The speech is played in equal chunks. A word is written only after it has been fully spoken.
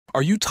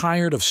Are you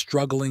tired of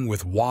struggling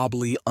with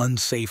wobbly,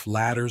 unsafe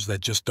ladders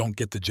that just don't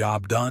get the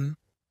job done?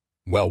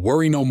 Well,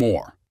 worry no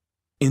more.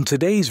 In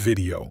today's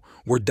video,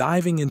 we're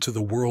diving into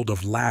the world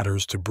of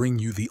ladders to bring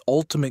you the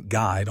ultimate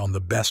guide on the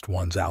best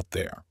ones out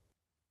there.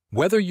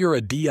 Whether you're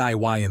a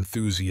DIY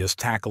enthusiast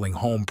tackling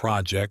home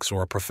projects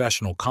or a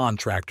professional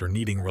contractor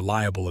needing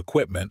reliable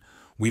equipment,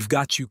 we've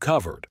got you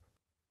covered.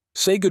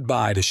 Say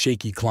goodbye to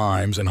shaky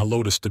climbs and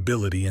hello to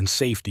stability and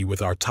safety with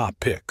our top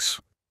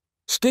picks.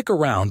 Stick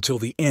around till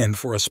the end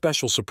for a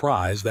special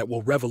surprise that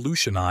will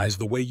revolutionize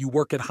the way you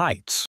work at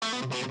heights.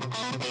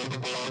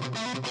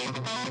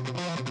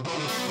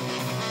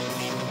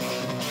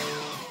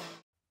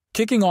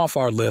 Kicking off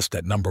our list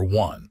at number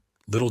 1,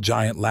 Little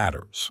Giant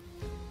Ladders.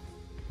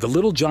 The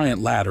Little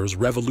Giant Ladders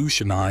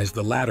revolutionized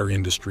the ladder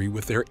industry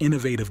with their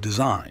innovative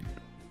design.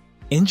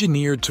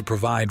 Engineered to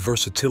provide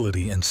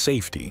versatility and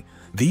safety,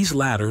 these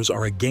ladders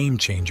are a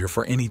game-changer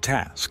for any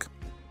task.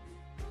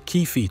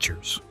 Key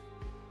features.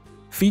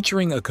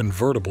 Featuring a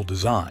convertible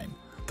design,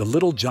 the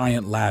Little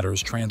Giant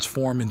Ladders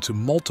transform into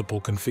multiple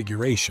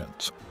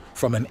configurations,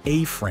 from an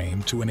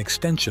A-frame to an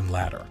extension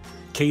ladder,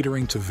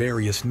 catering to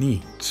various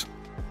needs.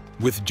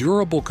 With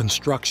durable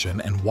construction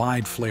and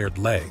wide flared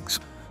legs,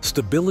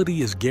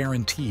 stability is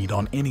guaranteed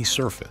on any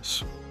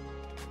surface.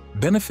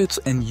 Benefits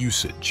and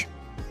usage.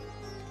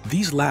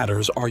 These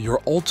ladders are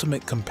your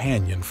ultimate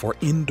companion for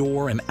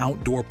indoor and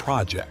outdoor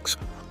projects,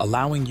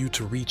 allowing you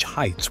to reach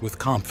heights with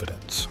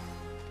confidence.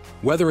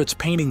 Whether it's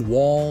painting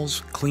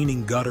walls,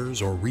 cleaning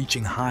gutters, or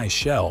reaching high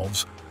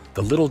shelves,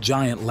 the Little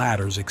Giant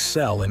Ladders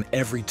excel in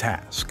every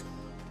task.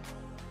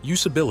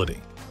 Usability.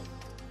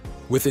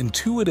 With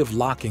intuitive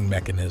locking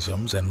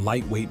mechanisms and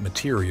lightweight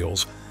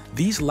materials,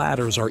 these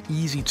ladders are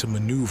easy to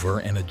maneuver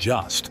and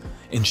adjust,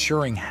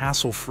 ensuring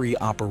hassle-free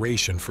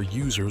operation for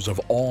users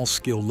of all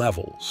skill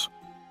levels.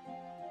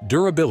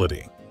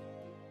 Durability.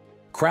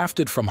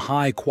 Crafted from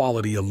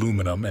high-quality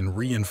aluminum and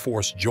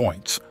reinforced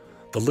joints,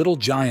 the Little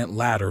Giant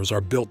Ladders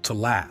are built to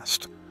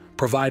last,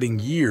 providing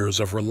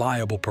years of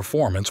reliable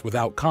performance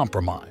without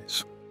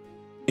compromise.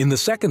 In the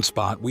second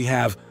spot, we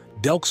have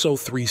Delxo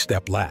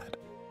 3-Step Ladder.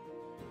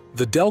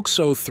 The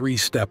Delxo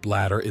 3-Step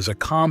Ladder is a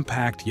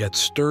compact yet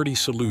sturdy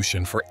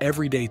solution for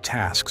everyday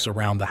tasks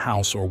around the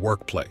house or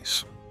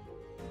workplace.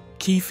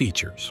 Key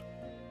features.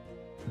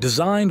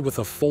 Designed with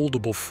a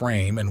foldable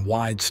frame and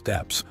wide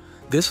steps,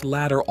 this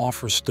ladder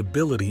offers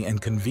stability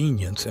and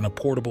convenience in a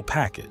portable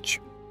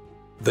package.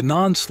 The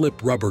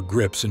non-slip rubber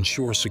grips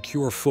ensure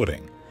secure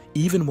footing,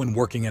 even when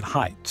working at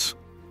heights.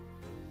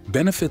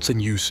 Benefits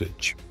and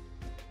usage.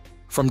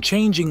 From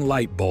changing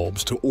light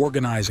bulbs to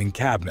organizing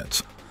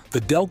cabinets, the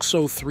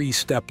Delxo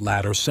 3-Step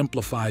Ladder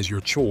simplifies your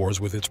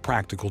chores with its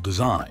practical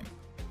design.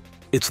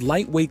 Its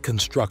lightweight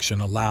construction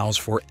allows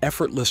for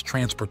effortless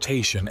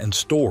transportation and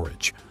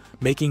storage,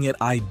 making it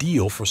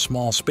ideal for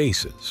small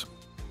spaces.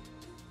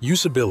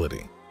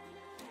 Usability.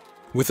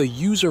 With a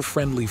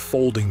user-friendly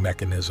folding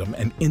mechanism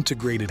and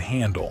integrated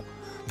handle,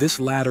 this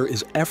ladder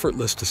is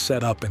effortless to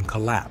set up and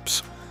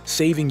collapse,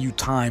 saving you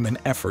time and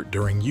effort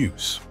during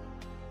use.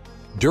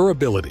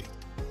 Durability.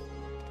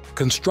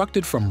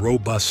 Constructed from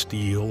robust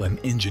steel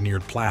and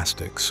engineered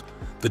plastics,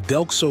 the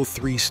Delxo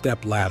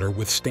 3-Step Ladder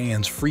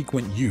withstands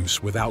frequent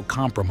use without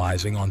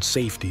compromising on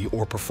safety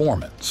or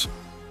performance.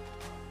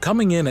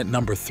 Coming in at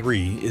number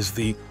 3 is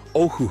the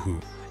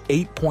Ohuhu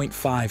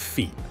 8.5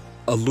 feet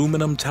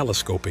Aluminum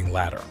Telescoping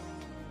Ladder.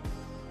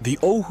 The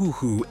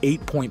Ohuhu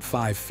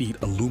 8.5 feet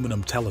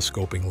aluminum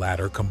telescoping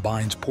ladder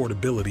combines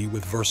portability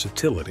with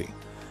versatility,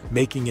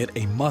 making it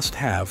a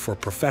must-have for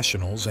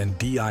professionals and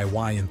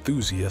DIY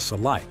enthusiasts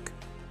alike.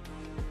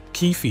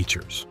 Key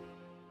features.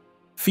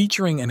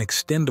 Featuring an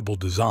extendable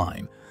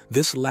design,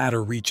 this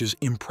ladder reaches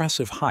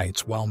impressive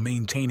heights while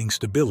maintaining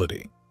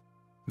stability.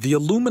 The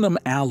aluminum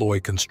alloy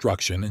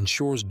construction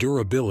ensures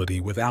durability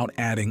without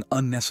adding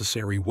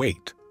unnecessary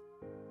weight.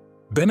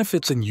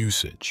 Benefits and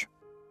usage.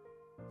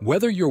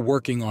 Whether you're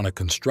working on a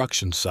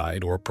construction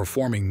site or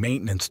performing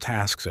maintenance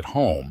tasks at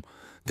home,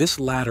 this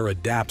ladder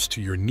adapts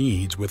to your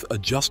needs with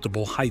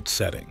adjustable height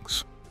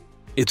settings.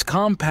 Its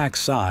compact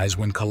size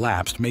when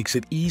collapsed makes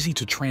it easy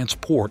to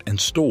transport and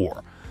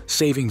store,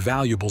 saving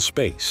valuable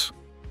space.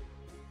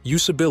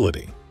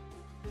 Usability.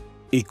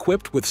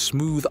 Equipped with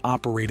smooth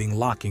operating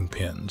locking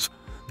pins,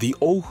 the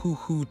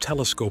Ohuhu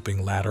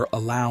telescoping ladder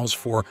allows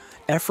for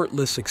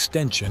effortless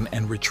extension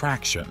and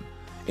retraction,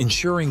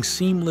 ensuring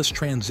seamless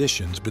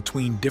transitions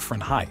between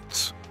different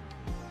heights.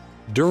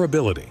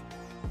 Durability.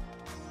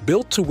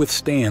 Built to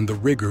withstand the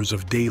rigors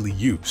of daily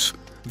use,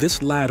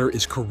 this ladder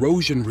is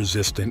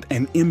corrosion-resistant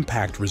and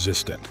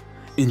impact-resistant,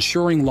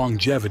 ensuring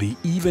longevity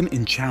even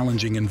in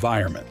challenging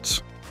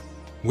environments.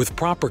 With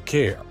proper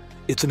care,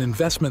 it's an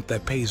investment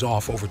that pays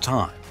off over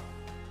time.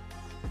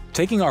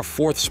 Taking our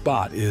fourth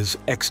spot is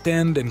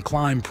Extend and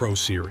Climb Pro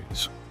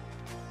Series.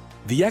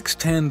 The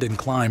Extend and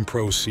Climb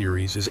Pro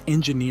Series is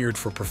engineered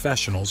for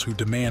professionals who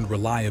demand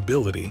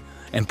reliability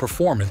and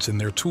performance in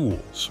their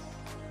tools.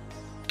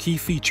 Key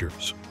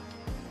features.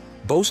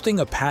 Boasting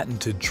a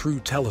patented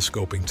true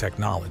telescoping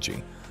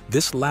technology,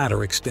 this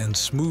ladder extends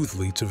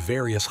smoothly to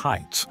various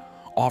heights,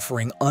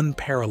 offering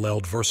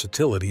unparalleled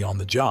versatility on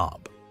the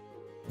job.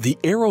 The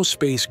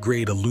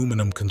aerospace-grade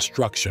aluminum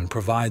construction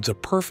provides a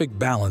perfect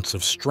balance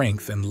of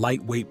strength and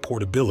lightweight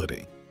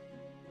portability.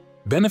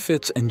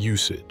 Benefits and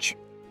usage.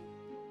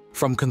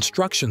 From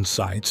construction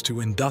sites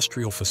to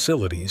industrial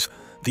facilities,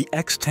 the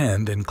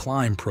Extend and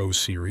Climb Pro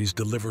series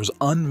delivers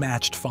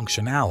unmatched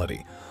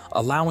functionality,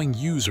 allowing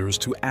users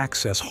to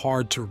access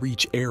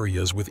hard-to-reach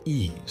areas with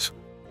ease.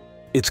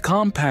 Its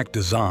compact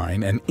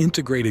design and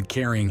integrated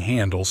carrying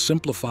handle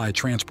simplify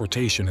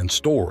transportation and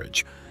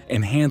storage,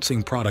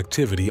 enhancing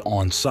productivity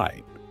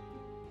on-site.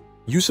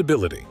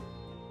 Usability.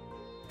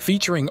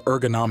 Featuring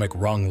ergonomic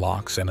rung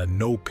locks and a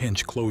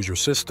no-pinch closure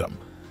system,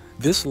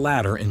 this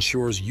ladder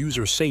ensures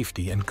user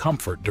safety and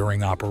comfort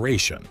during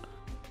operation.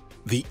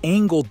 The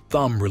angled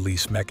thumb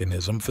release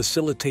mechanism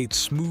facilitates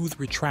smooth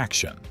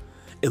retraction,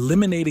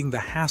 eliminating the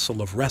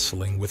hassle of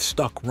wrestling with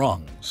stuck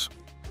rungs.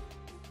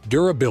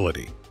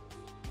 Durability.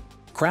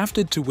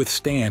 Crafted to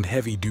withstand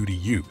heavy-duty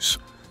use,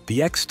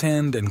 the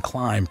Extend and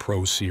Climb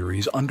Pro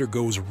series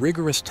undergoes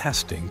rigorous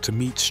testing to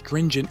meet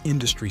stringent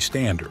industry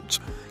standards,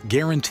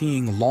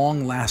 guaranteeing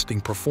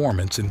long-lasting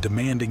performance in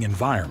demanding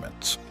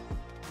environments.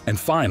 And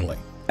finally,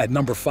 at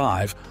number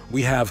 5,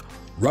 we have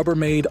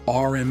Rubbermaid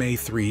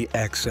RMA3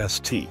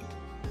 XST.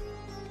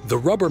 The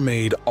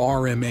Rubbermaid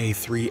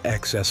RMA3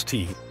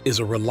 XST is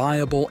a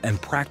reliable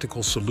and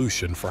practical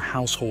solution for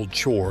household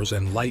chores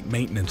and light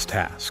maintenance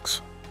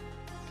tasks.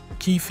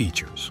 Key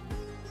features.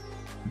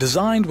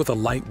 Designed with a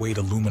lightweight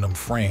aluminum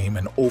frame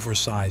and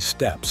oversized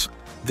steps,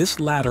 this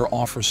ladder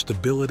offers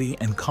stability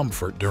and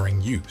comfort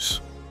during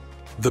use.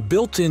 The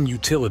built-in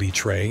utility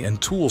tray and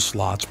tool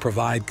slots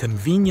provide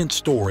convenient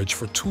storage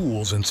for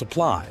tools and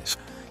supplies,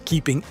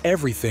 keeping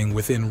everything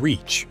within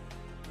reach.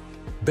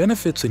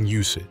 Benefits and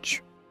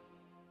usage.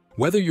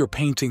 Whether you're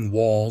painting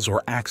walls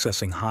or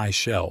accessing high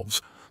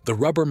shelves, the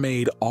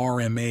Rubbermaid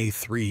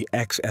RMA3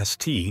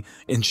 XST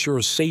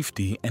ensures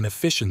safety and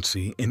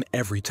efficiency in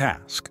every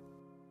task.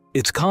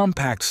 Its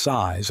compact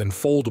size and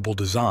foldable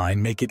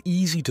design make it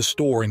easy to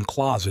store in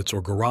closets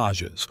or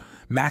garages,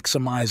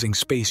 maximizing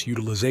space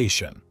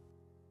utilization.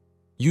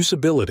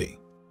 Usability.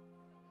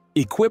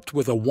 Equipped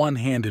with a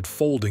one-handed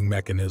folding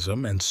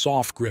mechanism and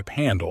soft grip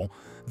handle,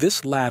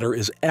 this ladder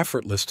is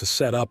effortless to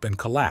set up and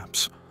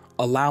collapse,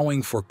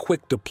 allowing for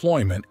quick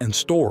deployment and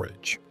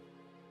storage.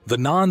 The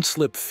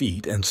non-slip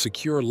feet and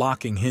secure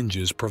locking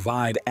hinges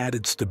provide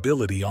added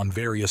stability on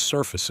various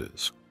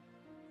surfaces.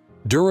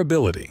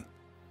 Durability.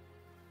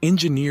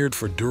 Engineered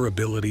for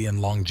durability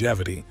and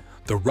longevity,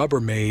 the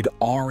Rubbermaid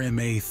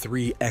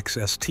RMA3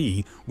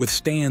 XST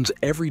withstands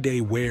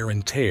everyday wear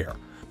and tear,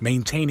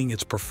 maintaining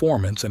its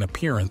performance and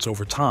appearance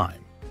over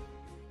time.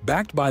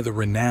 Backed by the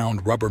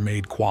renowned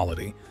Rubbermaid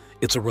quality,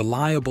 it's a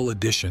reliable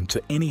addition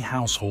to any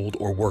household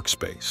or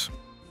workspace.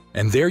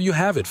 And there you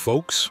have it,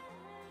 folks.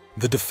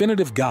 The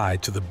definitive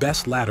guide to the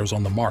best ladders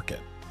on the market.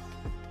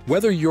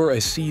 Whether you're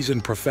a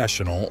seasoned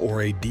professional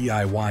or a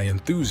DIY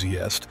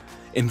enthusiast,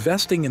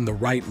 investing in the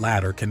right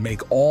ladder can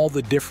make all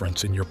the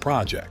difference in your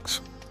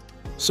projects.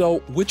 So,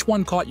 which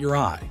one caught your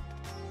eye?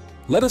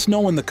 Let us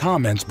know in the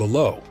comments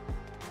below.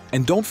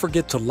 And don't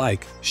forget to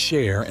like,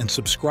 share, and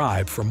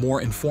subscribe for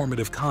more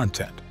informative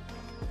content.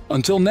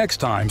 Until next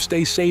time,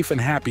 stay safe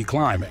and happy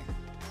climbing.